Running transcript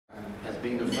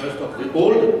being the first of the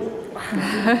old,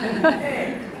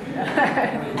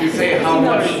 to say how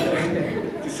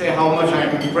much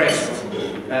I'm impressed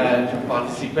to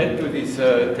participate to this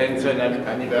 10th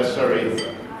anniversary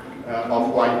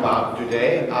of YPARD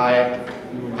today. I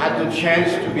had the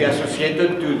chance to be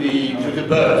associated to the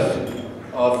birth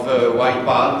of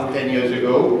YPARD 10 years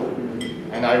ago,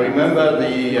 and I remember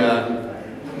the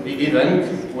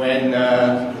event when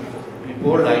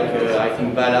people like I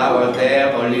think Bala was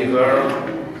there, Oliver,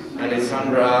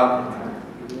 Alessandra,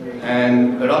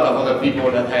 and a lot of other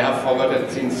people that I have forgotten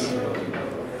since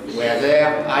were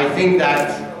there. I think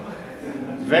that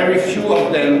very few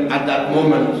of them at that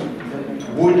moment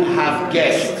would have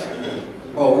guessed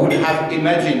or would have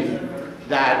imagined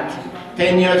that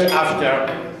 10 years after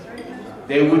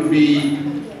there would be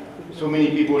so many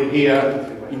people here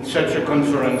in such a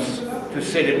conference to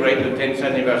celebrate the 10th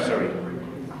anniversary.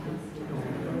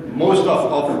 Most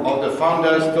of the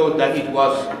founders thought that it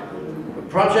was a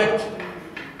project,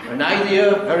 an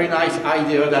idea, very nice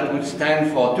idea that would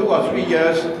stand for 2 or 3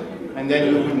 years and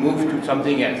then we would move to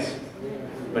something else.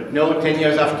 But no, 10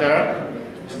 years after,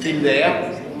 still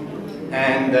there,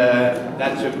 and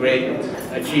that's a great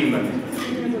achievement.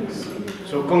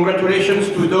 So congratulations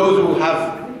to those who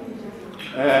have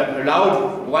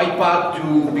allowed YPARD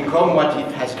to become what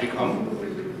it has become.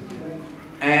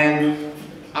 And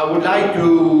I would like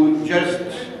to just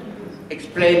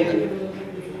explain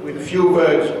with a few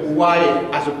words why,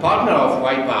 as a partner of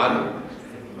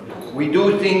YPARD, we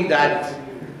do think that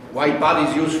YPARD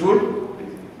is useful,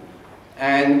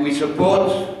 and we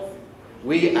support,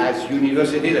 we as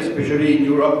universities, especially in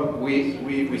Europe,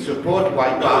 we support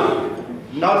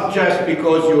YPARD, not just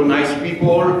because you're nice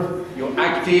people, you're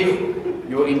active,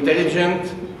 you're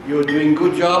intelligent, you're doing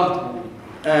good job,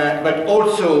 but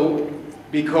also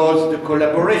because the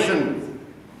collaboration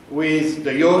with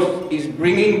the youth is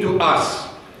bringing to us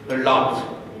a lot.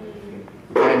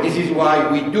 And this is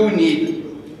why we do need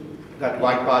that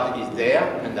YPARD is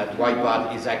there and that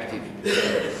YPARD is active.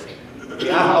 We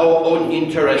have our own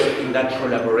interest in that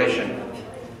collaboration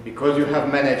because you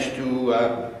have managed to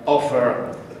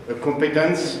offer a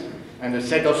competence and a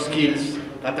set of skills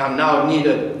that are now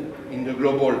needed in the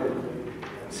global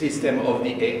system of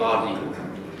the ARD.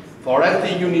 For us,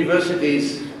 the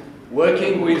universities,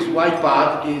 working with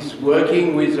YPARD is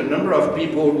working with a number of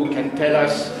people who can tell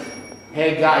us,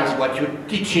 hey guys, what you're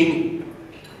teaching,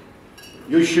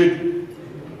 you should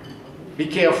be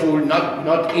careful,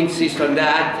 not insist on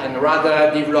that, and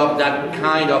rather develop that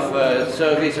kind of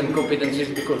service and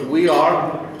competencies, because we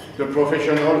are the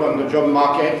professionals on the job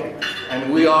market,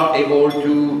 and we are able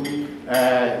to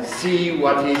see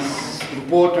what is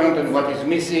important and what is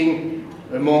missing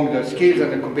among the skills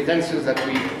and the competences that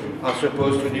we are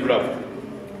supposed to develop.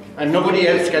 And nobody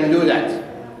else can do that.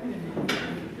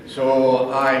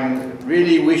 So I'm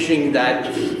really wishing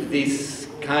that this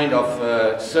kind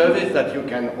of service that you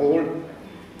can all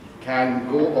can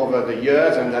go over the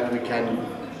years, and that we can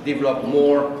develop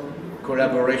more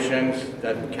collaborations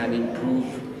that can improve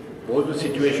both the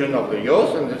situation of the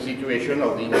youth and the situation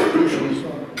of the institutions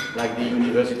like the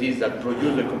universities that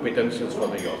produce the competences for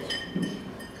the youth.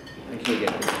 Thank you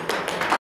again.